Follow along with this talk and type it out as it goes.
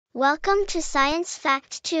Welcome to Science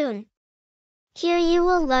Fact Tune. Here you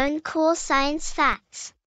will learn cool science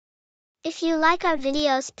facts. If you like our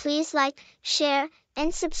videos, please like, share,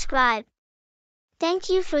 and subscribe. Thank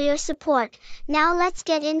you for your support. Now let's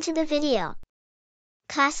get into the video.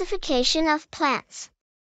 Classification of plants.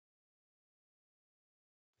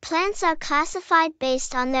 Plants are classified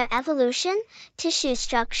based on their evolution, tissue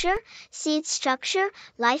structure, seed structure,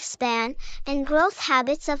 lifespan, and growth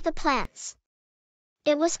habits of the plants.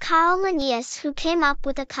 It was Carl Linnaeus who came up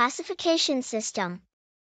with a classification system.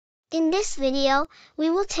 In this video, we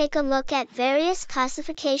will take a look at various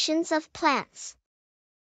classifications of plants.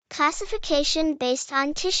 Classification based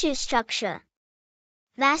on tissue structure.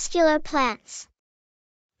 Vascular plants.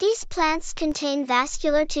 These plants contain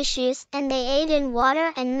vascular tissues and they aid in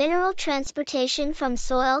water and mineral transportation from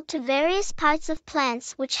soil to various parts of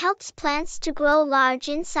plants, which helps plants to grow large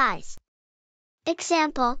in size.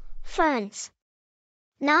 Example, ferns.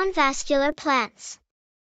 Nonvascular plants.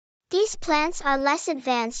 These plants are less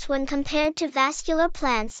advanced when compared to vascular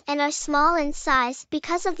plants and are small in size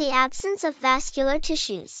because of the absence of vascular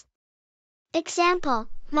tissues. Example,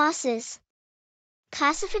 mosses.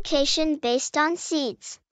 Classification based on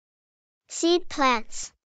seeds. Seed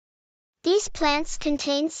plants. These plants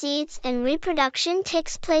contain seeds and reproduction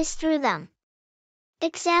takes place through them.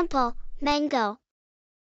 Example, mango.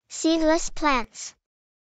 Seedless plants.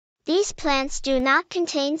 These plants do not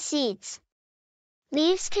contain seeds.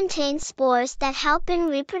 Leaves contain spores that help in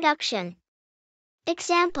reproduction.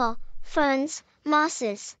 Example, ferns,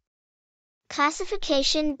 mosses.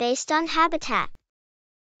 Classification based on habitat.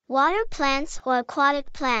 Water plants or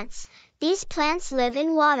aquatic plants. These plants live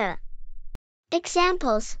in water.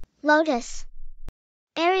 Examples, lotus.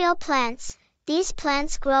 Aerial plants. These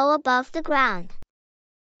plants grow above the ground.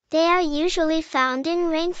 They are usually found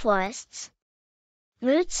in rainforests.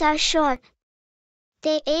 Roots are short.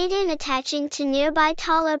 They aid in attaching to nearby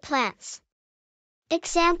taller plants.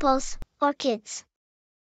 Examples, orchids.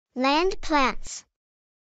 Land plants.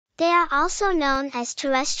 They are also known as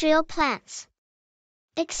terrestrial plants.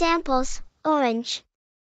 Examples, orange.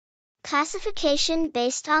 Classification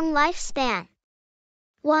based on lifespan.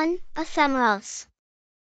 1. Ephemerals.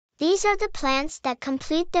 These are the plants that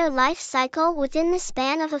complete their life cycle within the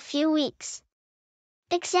span of a few weeks.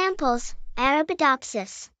 Examples,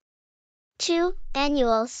 Arabidopsis. 2.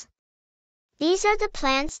 Annuals. These are the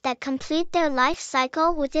plants that complete their life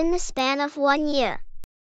cycle within the span of 1 year.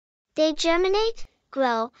 They germinate,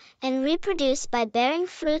 grow, and reproduce by bearing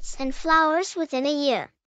fruits and flowers within a year.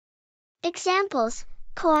 Examples,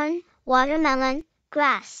 corn, watermelon,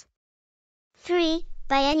 grass. 3.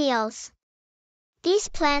 Biennials. These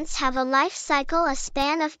plants have a life cycle a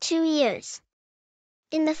span of 2 years.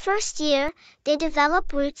 In the first year, they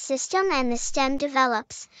develop root system and the stem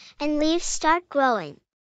develops, and leaves start growing.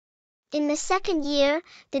 In the second year,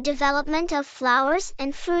 the development of flowers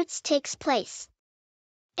and fruits takes place.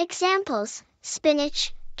 Examples,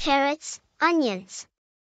 spinach, carrots, onions.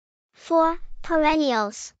 4.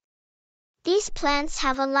 Perennials. These plants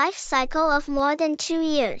have a life cycle of more than 2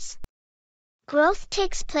 years. Growth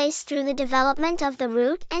takes place through the development of the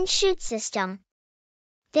root and shoot system.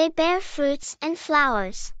 They bear fruits and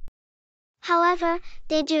flowers. However,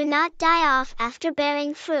 they do not die off after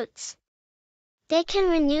bearing fruits. They can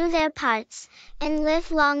renew their parts and live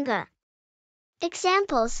longer.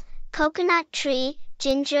 Examples, coconut tree,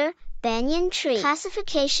 ginger, banyan tree.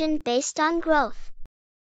 Classification based on growth.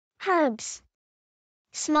 Herbs.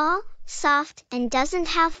 Small, soft, and doesn't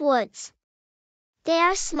have woods. They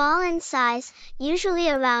are small in size, usually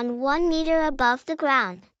around 1 meter above the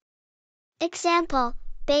ground. Example,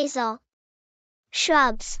 basil.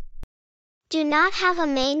 Shrubs. Do not have a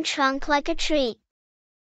main trunk like a tree.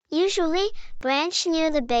 Usually, branch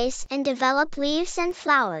near the base and develop leaves and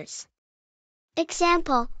flowers.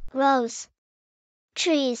 Example, rose.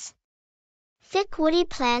 Trees. Thick woody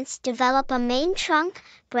plants develop a main trunk,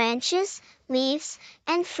 branches, leaves,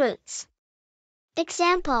 and fruits.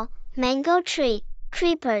 Example, mango tree.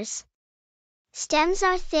 Creepers. Stems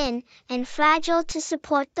are thin and fragile to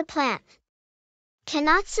support the plant.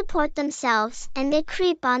 Cannot support themselves and they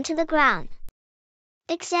creep onto the ground.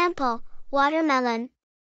 Example, watermelon.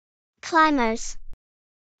 Climbers.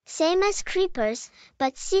 Same as creepers,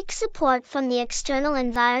 but seek support from the external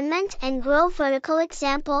environment and grow vertical.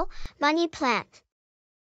 Example, money plant.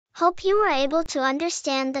 Hope you were able to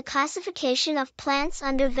understand the classification of plants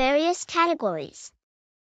under various categories.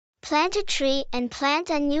 Plant a tree and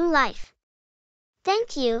plant a new life.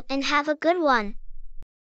 Thank you and have a good one.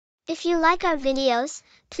 If you like our videos,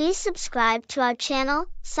 please subscribe to our channel,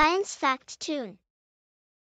 Science Fact Tune.